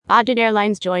Budget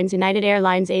Airlines joins United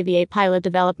Airlines Aviate Pilot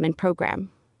Development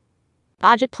Program.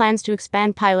 Budget plans to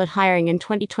expand pilot hiring in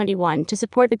 2021 to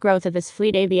support the growth of its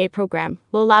fleet. Aviate program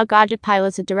will allow Budget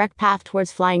pilots a direct path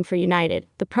towards flying for United.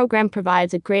 The program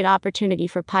provides a great opportunity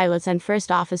for pilots and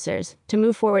first officers to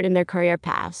move forward in their career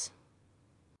paths.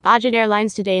 Budget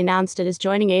Airlines today announced it is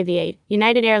joining Aviate,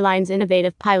 United Airlines'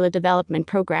 innovative pilot development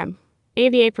program.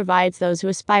 Aviate provides those who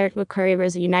aspire to a career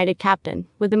as a United captain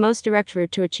with the most direct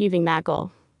route to achieving that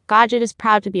goal. Budget is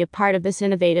proud to be a part of this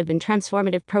innovative and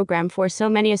transformative program for so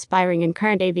many aspiring and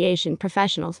current aviation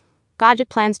professionals. Budget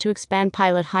plans to expand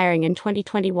pilot hiring in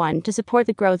 2021 to support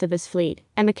the growth of its fleet,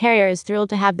 and the carrier is thrilled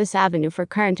to have this avenue for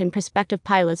current and prospective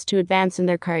pilots to advance in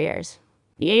their careers.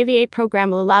 The Aviate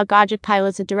program will allow Budget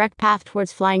pilots a direct path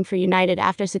towards flying for United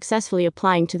after successfully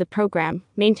applying to the program,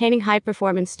 maintaining high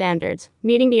performance standards,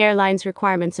 meeting the airline's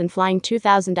requirements, and flying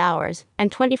 2,000 hours and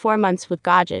 24 months with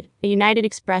Budget, a United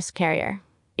Express carrier.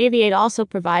 Aviate also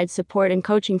provides support and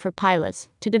coaching for pilots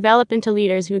to develop into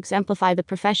leaders who exemplify the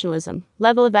professionalism,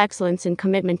 level of excellence, and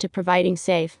commitment to providing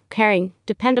safe, caring,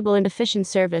 dependable, and efficient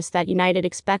service that United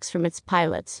expects from its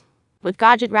pilots. With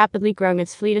Budget rapidly growing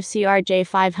its fleet of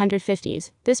CRJ550s,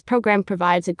 this program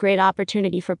provides a great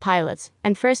opportunity for pilots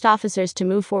and first officers to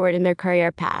move forward in their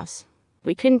career paths.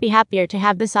 We couldn't be happier to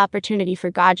have this opportunity for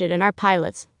Budget and our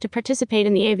pilots to participate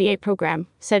in the Aviate program,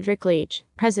 said Rick Leach,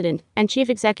 President and Chief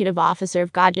Executive Officer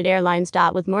of Budget Airlines.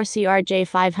 With more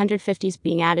CRJ550s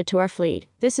being added to our fleet,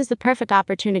 this is the perfect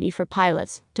opportunity for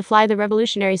pilots to fly the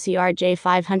revolutionary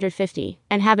CRJ550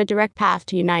 and have a direct path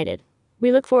to United.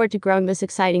 We look forward to growing this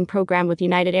exciting program with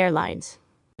United Airlines.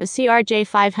 The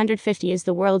CRJ550 is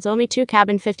the world's only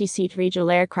two-cabin 50-seat regional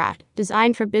aircraft,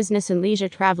 designed for business and leisure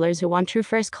travelers who want true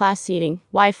first-class seating,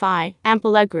 Wi-Fi,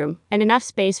 ample legroom, and enough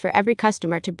space for every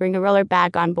customer to bring a roller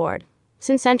bag on board.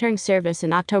 Since entering service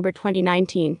in October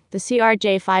 2019, the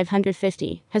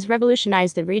CRJ550 has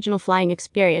revolutionized the regional flying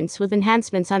experience with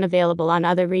enhancements unavailable on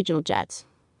other regional jets.